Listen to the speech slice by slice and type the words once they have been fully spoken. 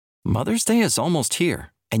Mother's Day is almost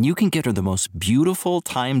here, and you can get her the most beautiful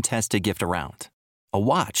time-tested gift around. A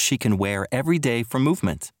watch she can wear every day from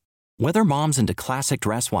Movement. Whether mom's into classic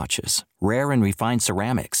dress watches, rare and refined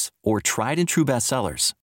ceramics, or tried and true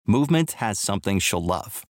bestsellers, Movement has something she'll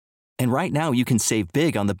love. And right now you can save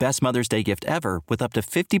big on the best Mother's Day gift ever with up to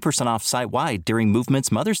 50% off site-wide during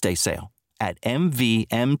Movement's Mother's Day sale at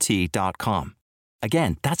mvmt.com.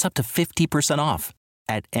 Again, that's up to 50% off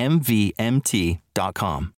at mvmt.com.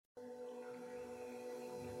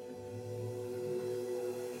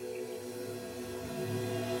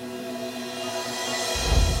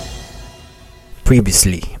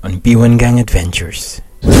 Previously on P1 Gang Adventures.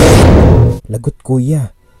 Lagot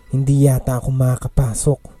kuya, hindi yata ako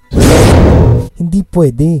makakapasok. Hindi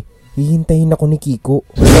pwede, hihintayin ako ni Kiko.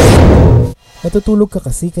 Natutulog ka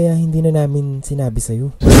kasi kaya hindi na namin sinabi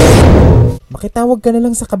sa'yo. Makitawag ka na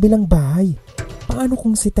lang sa kabilang bahay. Paano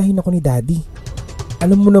kung sitahin ako ni Daddy?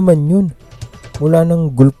 Alam mo naman yun. Mula nang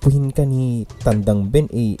gulpuhin ka ni Tandang Ben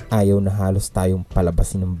ayaw na halos tayong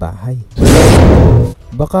palabasin ng bahay.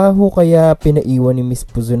 Baka ho kaya pinaiwan ni Miss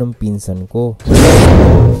Puzo ng pinsan ko.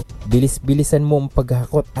 Bilis-bilisan mo ang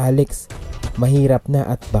paghakot, Alex. Mahirap na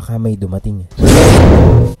at baka may dumating.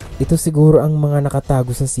 Ito siguro ang mga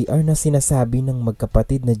nakatago sa CR na sinasabi ng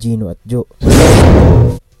magkapatid na Gino at Joe.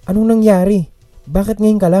 Anong nangyari? Bakit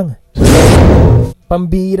ngayon ka lang?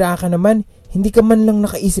 Pambihira ka naman. Hindi ka man lang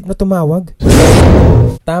nakaisip na tumawag.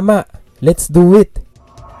 Tama, let's do it.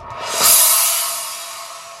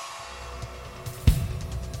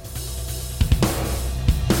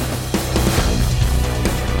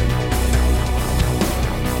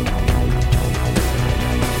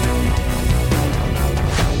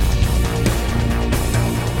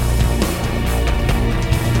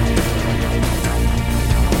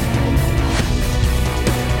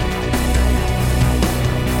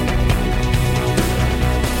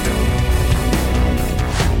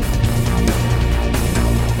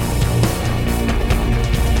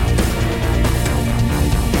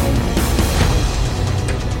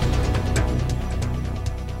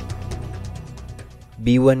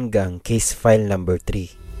 B1 Gang Case File Number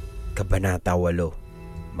 3, Kabanata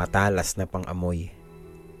 8, Matalas na pang-amoy.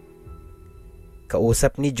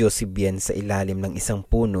 Kausap ni Joe si Bien sa ilalim ng isang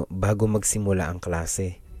puno bago magsimula ang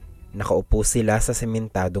klase. Nakaupo sila sa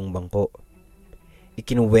sementadong bangko.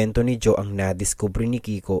 Ikinuwento ni Joe ang nadiskubre ni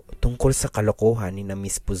Kiko tungkol sa kalokohan ni na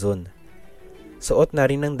Miss Puzon. Suot na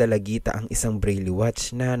rin ng dalagita ang isang braille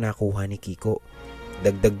watch na nakuha ni Kiko.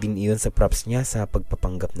 Dagdag din iyon sa props niya sa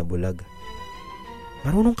pagpapanggap na bulag.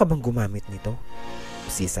 Marunong ka bang gumamit nito?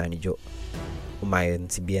 Usisa ni Joe. Umayon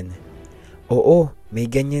si Bien. Oo, may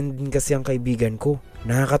ganyan din kasi ang kaibigan ko.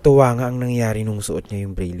 Nakakatuwa nga ang nangyari nung suot niya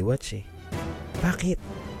yung braille watch eh. Bakit?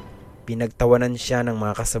 Pinagtawanan siya ng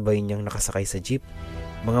mga kasabay niyang nakasakay sa jeep.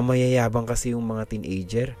 Mga mayayabang kasi yung mga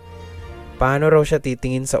teenager. Paano raw siya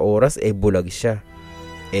titingin sa oras bulag siya.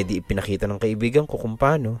 Di ipinakita ng kaibigan ko kung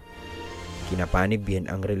paano. Kinapani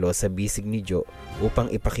Bien ang relo sa bisig ni Joe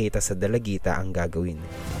upang ipakita sa dalagita ang gagawin.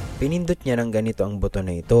 Pinindot niya ng ganito ang buto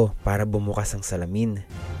na ito para bumukas ang salamin.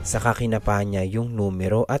 Saka kinapa niya yung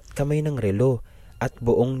numero at kamay ng relo at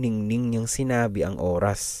buong ningning niyang sinabi ang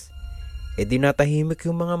oras. Di natahimik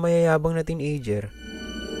yung mga mayayabang na teenager.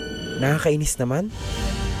 Nakakainis naman?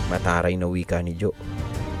 Mataray na wika ni Joe.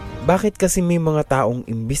 Bakit kasi may mga taong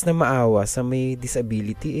imbis na maawa sa may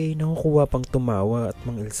disability nakukuha pang tumawa at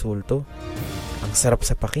manginsulto? Ang sarap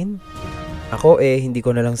sa pakin. Ako hindi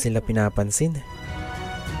ko na lang sila pinapansin.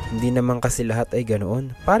 Hindi naman kasi lahat ay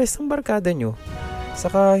ganoon. Pares ang barkada nyo.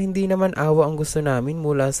 Saka hindi naman awa ang gusto namin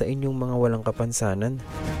mula sa inyong mga walang kapansanan.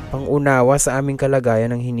 Pangunawa sa aming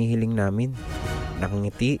kalagayan ang hinihiling namin.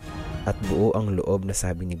 Nakangiti at buo ang loob na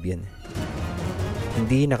sabi ni Bien.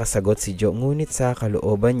 Hindi nakasagot si Joe ngunit sa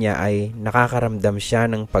kalooban niya ay nakakaramdam siya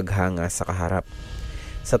ng paghanga sa kaharap.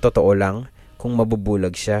 Sa totoo lang, kung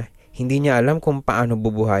mabubulag siya, hindi niya alam kung paano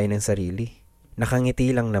bubuhayin ang sarili. Nakangiti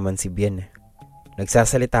lang naman si Bien.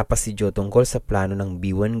 Nagsasalita pa si Joe tungkol sa plano ng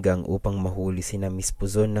B1 Gang upang mahuli si na Miss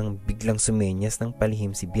Puzon nang biglang sumenyas ng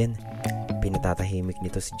palihim si Bien. Pinatatahimik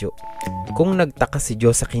nito si Joe. Kung nagtaka si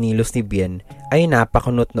Joe sa kinilos ni Bien, ay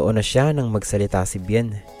napakunot noon na siya nang magsalita si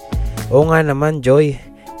Bien. Oo nga naman, Joy.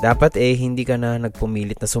 Dapat hindi ka na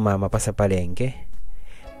nagpumilit na sumama pa sa palengke.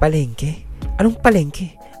 Palengke? Anong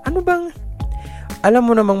palengke? Ano bang?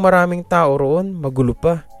 Alam mo namang maraming tao roon, magulo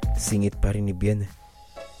pa. Singit pa rin ni Bien.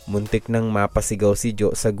 Muntik nang mapasigaw si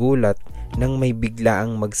Joe sa gulat nang may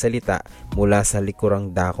biglaang magsalita mula sa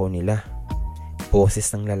likurang dako nila.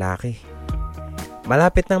 Boses ng lalaki.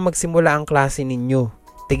 Malapit nang magsimula ang klase ninyo.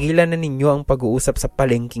 Tigilan na ninyo ang pag-uusap sa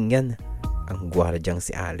palengking yan. ang gwardyang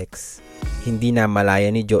si Alex. Hindi na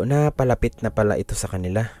malaya ni Joe na palapit na pala ito sa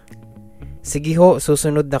kanila. Sige ho,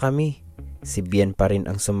 susunod na kami. Si Bien pa rin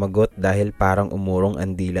ang sumagot dahil parang umurong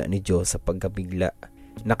ang dila ni Joe sa pagkabigla.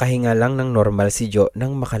 Nakahinga lang ng normal si Joe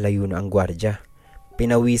nang makalayo na ang gwardya.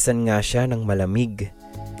 Pinawisan nga siya ng malamig.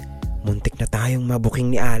 Muntik na tayong mabuking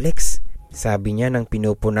ni Alex, sabi niya nang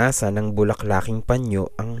pinupunasan ng bulaklaking panyo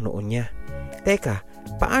ang noo niya. Teka,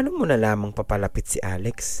 paano mo na lamang papalapit si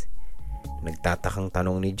Alex? Nagtatakang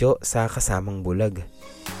tanong ni Joe sa kasamang bulag.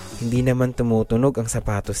 Hindi naman tumutunog ang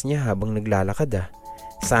sapatos niya habang naglalakad.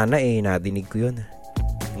 Sana nadinig ko yun.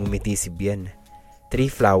 Ngumiti si Bien. 3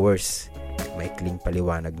 flowers. Maikling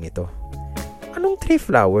paliwanag nito. Anong 3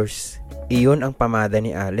 flowers? Iyon ang pamada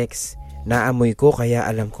ni Alex. Naamoy ko kaya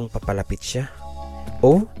alam kong papalapit siya.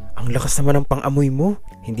 Oh, ang lakas naman ng pang-amoy mo.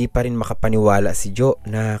 Hindi pa rin makapaniwala si Joe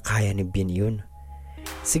na kaya ni Bien yun.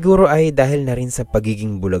 Siguro ay dahil na rin sa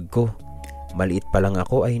pagiging bulag ko. Maliit pa lang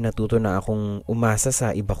ako ay natuto na akong umasa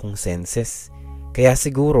sa iba kong senses. Kaya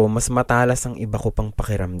siguro mas matalas ang iba ko pang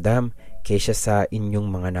pakiramdam kaysa sa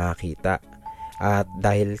inyong mga nakakita. At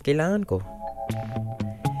dahil kailangan ko.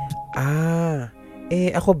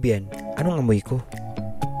 Ako Bien, anong amoy ko?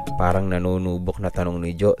 Parang nanunubok na tanong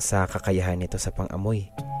ni Joe sa kakayahan nito sa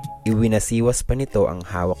pang-amoy. Iwinasiwas pa nito ang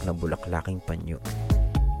hawak na bulaklaking panyo.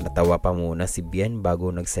 Natawa pa muna si Bien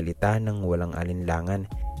bago nagsalita ng walang alinlangan.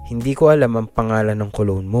 Hindi ko alam ang pangalan ng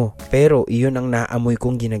cologne mo, pero iyon ang naamoy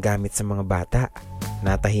kong ginagamit sa mga bata.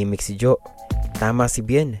 Natahimik si Joe. Tama si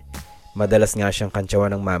Bien. Madalas nga siyang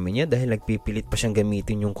kantsawan ng mami niya dahil nagpipilit pa siyang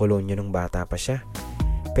gamitin yung cologne niya nung bata pa siya.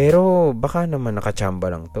 Pero baka naman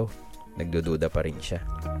nakatsamba lang to. Nagdududa pa rin siya.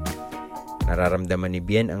 Nararamdaman ni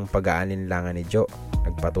Bien ang pag-aalinlangan ni Joe.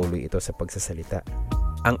 Nagpatuloy ito sa pagsasalita.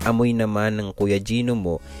 Ang amoy naman ng Kuya Gino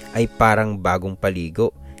mo ay parang bagong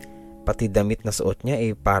paligo. Pati damit na suot niya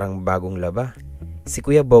ay parang bagong laba. Si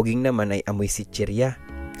Kuya Boging naman ay amoy sitsirya,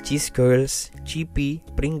 cheese curls, chippy,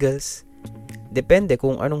 Pringles. Depende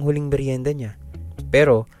kung anong huling merienda niya.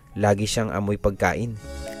 Pero lagi siyang amoy pagkain.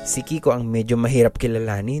 Si Kiko ang medyo mahirap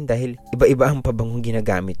kilalanin dahil iba-iba ang pabangong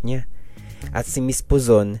ginagamit niya. At si Miss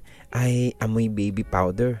Puzon ay amoy baby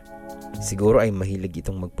powder. Siguro ay mahilig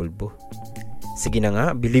itong magpulbo. Sige na nga,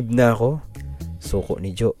 bilib na ako. Suko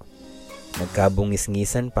ni Joe.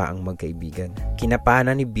 Nagkabungis-ngisan pa ang magkaibigan.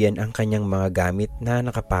 Kinapana ni Bien ang kanyang mga gamit na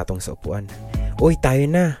nakapatong sa upuan. Uy, tayo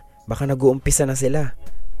na. Baka nag-uumpisa na sila.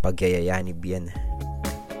 Pagyayaya ni Bien.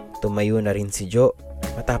 Tumayo na rin si Joe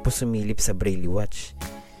matapos sumilip sa Braille watch.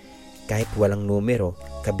 Kahit walang numero,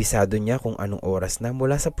 kabisado niya kung anong oras na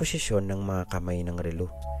mula sa posisyon ng mga kamay ng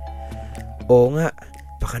relo. Oo nga,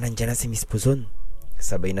 baka nandyan na si Miss Puzon.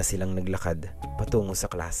 Sabay na silang naglakad patungo sa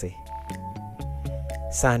klase.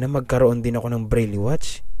 Sana magkaroon din ako ng Braille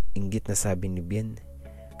watch, inggit na sabi ni Bien.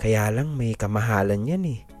 Kaya lang may kamahalan yan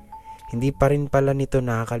eh. Hindi pa rin pala nito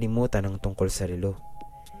nakakalimutan ang tungkol sa relo.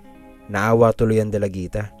 Naawa tuloy ang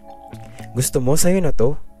dalagita. Gusto mo sa'yo na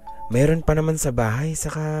to? Meron pa naman sa bahay,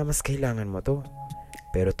 saka mas kailangan mo to.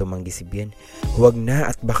 Pero tumanggi si Bien. Huwag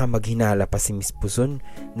na at baka maghinala pa si Miss Puzon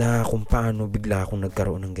na kung paano bigla akong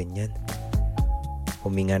nagkaroon ng ganyan.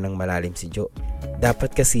 Huminga ng malalim si Joe.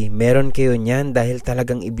 Dapat kasi meron kayo niyan dahil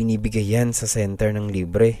talagang ibinibigay yan sa center ng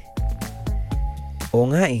libre. Oo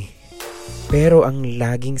nga eh. Pero ang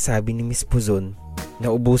laging sabi ni Miss Puzon,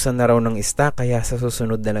 naubusan na raw ng stock kaya sa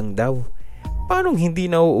susunod na lang daw. Paanong hindi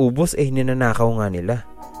nauubos ninanakaw nga nila?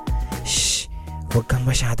 Shh! Huwag kang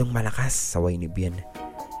masyadong malakas, saway ni Bien.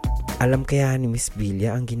 Alam kaya ni Miss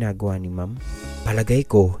Villa ang ginagawa ni Ma'am? Palagay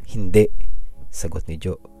ko, hindi, sagot ni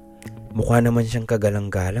Joe. Mukha naman siyang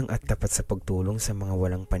kagalang-galang at tapat sa pagtulong sa mga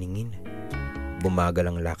walang paningin.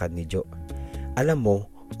 Bumagal ang lakad ni Joe. Alam mo,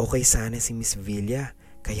 okay sana si Miss Villa,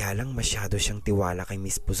 kaya lang masyado siyang tiwala kay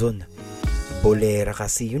Miss Puzon. Bolera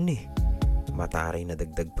kasi yun eh. Mataray na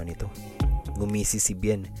dagdag pa nito. Ngumisi si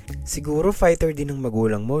Bien. Siguro fighter din ang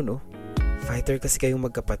magulang mo, no? Fighter kasi kayong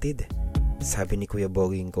magkapatid, sabi ni Kuya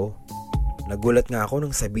Boging ko. Nagulat nga ako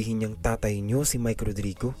nang sabihin niyang tatay niyo si Mike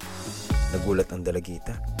Rodrigo. Nagulat ang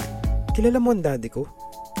dalagita. Kilala mo ang daddy ko?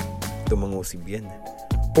 Tumango si Bien.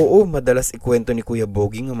 Oo, madalas ikwento ni Kuya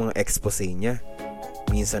Boging ang mga expose niya.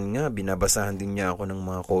 Minsan nga, binabasahan din niya ako ng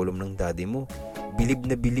mga kolum ng daddy mo. Bilib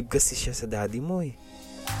na bilib kasi siya sa daddy mo eh.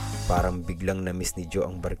 Parang biglang na-miss ni Joe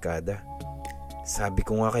ang barkada. Sabi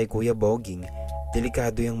ko nga kay Kuya Boging,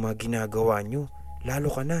 delikado yung mga ginagawa nyo.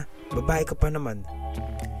 Lalo ka na, babae ka pa naman.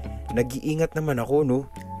 Nag-iingat naman ako,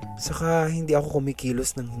 no? Saka hindi ako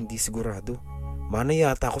kumikilos ng hindi sigurado. Mana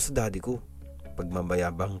yata ako sa daddy ko.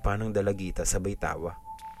 Pagmamayabang pa ng dalagita sabay tawa.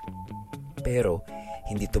 Pero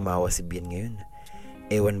hindi tumawa si Bien ngayon.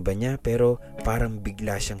 Ewan ba niya pero parang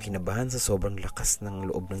bigla siyang kinabahan sa sobrang lakas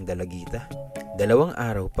ng loob ng dalagita. 2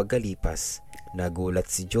 araw pagkalipas,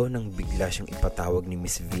 nagulat si Joe nang bigla siyang ipatawag ni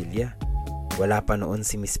Miss Villa. Wala pa noon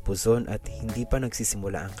si Miss Puzon at hindi pa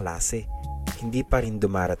nagsisimula ang klase. Hindi pa rin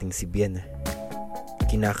dumarating si Bien.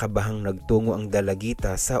 Kinakabahang nagtungo ang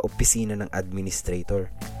dalagita sa opisina ng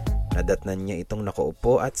administrator. Nadatnan niya itong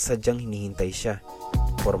nakaupo at sadyang hinihintay siya.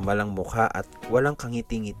 Formal ang mukha at walang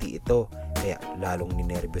kangiti-ngiti ito, kaya lalong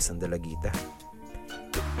ninervyos ang dalagita.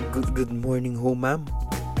 Good morning ho, ma'am.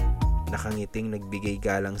 Nakangiting nagbigay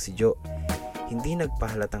galang si Joe. Hindi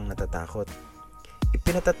nagpahalatang natatakot.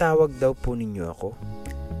 Ipinatatawag daw po ninyo ako?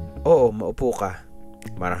 Oo, maupo ka.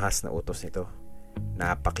 Marahas na utos nito.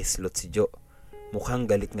 Napakislot si Joe. Mukhang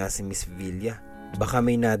galit nga si Miss Villa. Baka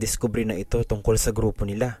may nadiskubre na ito tungkol sa grupo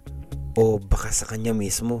nila. O baka sa kanya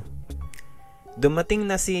mismo. Dumating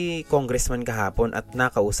na si congressman kahapon at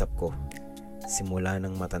nakausap ko. Simula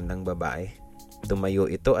ng matandang babae. Tumayo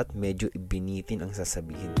ito at medyo ibinitin ang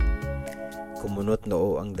sasabihin. Kumunot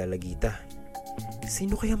noo ang dalagita.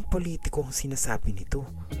 Sino kayang politiko ang sinasabi nito?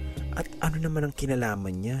 At ano naman ang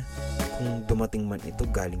kinalaman niya kung dumating man ito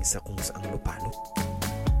galing sa kung saang lupalop?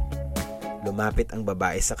 Lumapit ang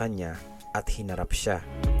babae sa kanya at hinarap siya.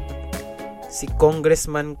 Si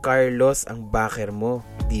Congressman Carlos ang backer mo,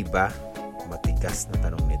 di ba? Matigas na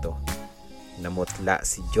tanong nito. Namutla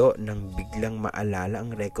si Joe nang biglang maalala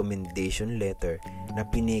ang recommendation letter na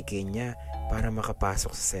pineke niya para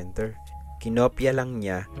makapasok sa center. Kinopya lang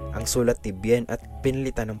niya ang sulat ni Bien at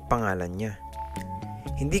pinilitan ang pangalan niya.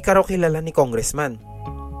 Hindi ka raw kilala ni Congressman.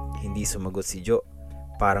 Hindi sumagot si Joe.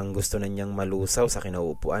 Parang gusto na niyang malusaw sa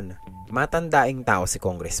kinauupuan. Matandaing tao si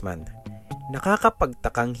Congressman.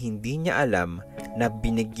 Nakakapagtakang hindi niya alam na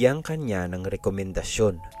binigyan kanya ng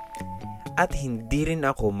rekomendasyon. At hindi rin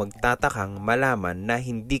ako magtatakang malaman na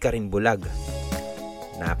hindi ka rin bulag.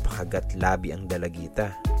 Napakagatlabi ang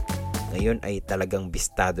dalagita. Ngayon ay talagang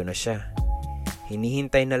bistado na siya.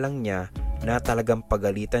 Hinihintay na lang niya na talagang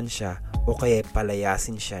pagalitan siya o kaya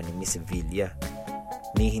palayasin siya ni Miss Villa.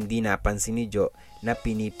 Ni hindi napansin ni Joe na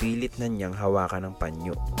pinipilit na niyang hawakan ng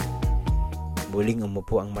panyo. Muling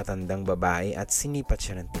umupo ang matandang babae at sinipat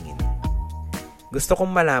siya ng tingin. Gusto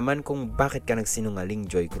kong malaman kung bakit ka nagsinungaling,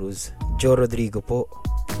 Joy Cruz. Joe Rodrigo po.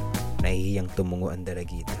 Nahihiyang tumungo ang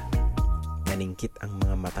dalagita. Naningkit ang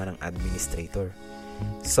mga mata ng administrator.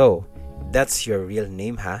 So, that's your real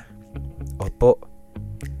name, ha? Opo.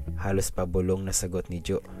 Halos pabulong na sagot ni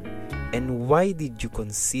Joe. And why did you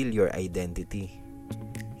conceal your identity?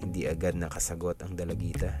 Hindi agad nakasagot ang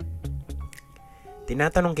dalagita.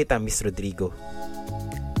 Tinatanong kita, Miss Rodrigo.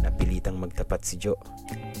 Napilitang magtapat si Joe.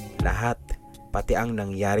 Lahat, pati ang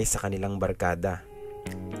nangyari sa kanilang barkada.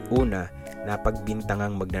 Una,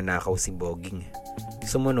 napagbintangang magnanakaw si Boging.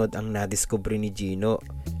 Sumunod ang nadiskubre ni Gino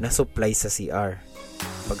na supply sa CR.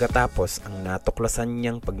 Pagkatapos ang natuklasan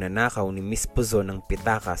niyang pagnanakaw ni Miss Puzon ng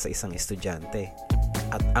pitaka sa isang estudyante.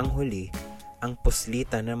 At ang huli, ang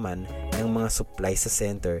puslita naman ng mga supply sa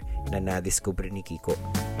center na nadiskubre ni Kiko.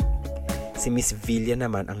 Si Miss Villa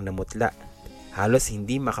naman ang namutla. Halos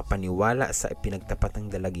hindi makapaniwala sa ipinagtapat ng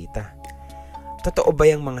dalagita. Totoo ba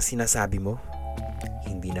yung mga sinasabi mo?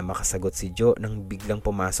 Hindi na makasagot si Joe nang biglang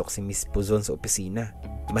pumasok si Miss Puzon sa opisina.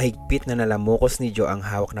 Mahigpit na nalamukos ni Joe ang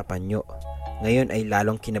hawak na panyo. Ngayon ay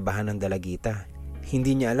lalong kinabahan ng dalagita.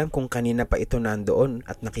 Hindi niya alam kung kanina pa ito nandoon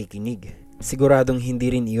at nakikinig. Siguradong hindi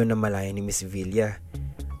rin iyon na malaya ni Miss Villa.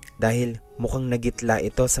 Dahil mukhang nagitla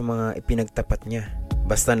ito sa mga ipinagtapat niya.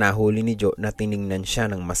 Basta nahuli ni Joe na tiningnan siya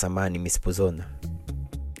ng masama ni Miss Puzon.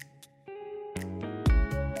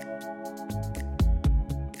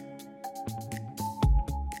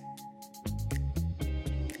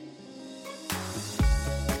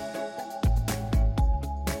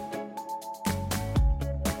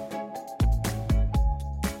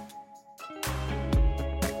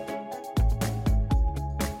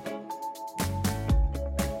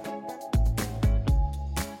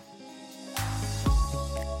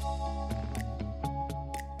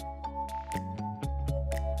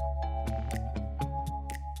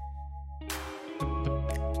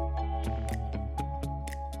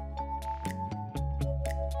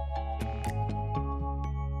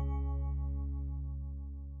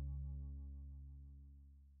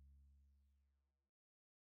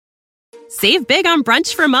 Save big on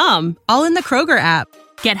brunch for mom, all in the Kroger app.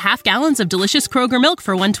 Get half gallons of delicious Kroger milk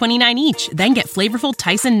for $1.29 each. Then get flavorful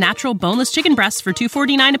Tyson natural boneless chicken breasts for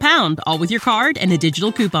 $2.49 a pound, all with your card and a digital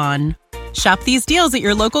coupon. Shop these deals at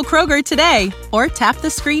your local Kroger today, or tap the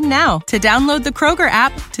screen now to download the Kroger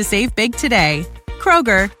app to save big today.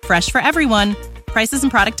 Kroger, fresh for everyone. Prices and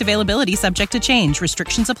product availability subject to change.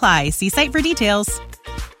 Restrictions apply. See site for details.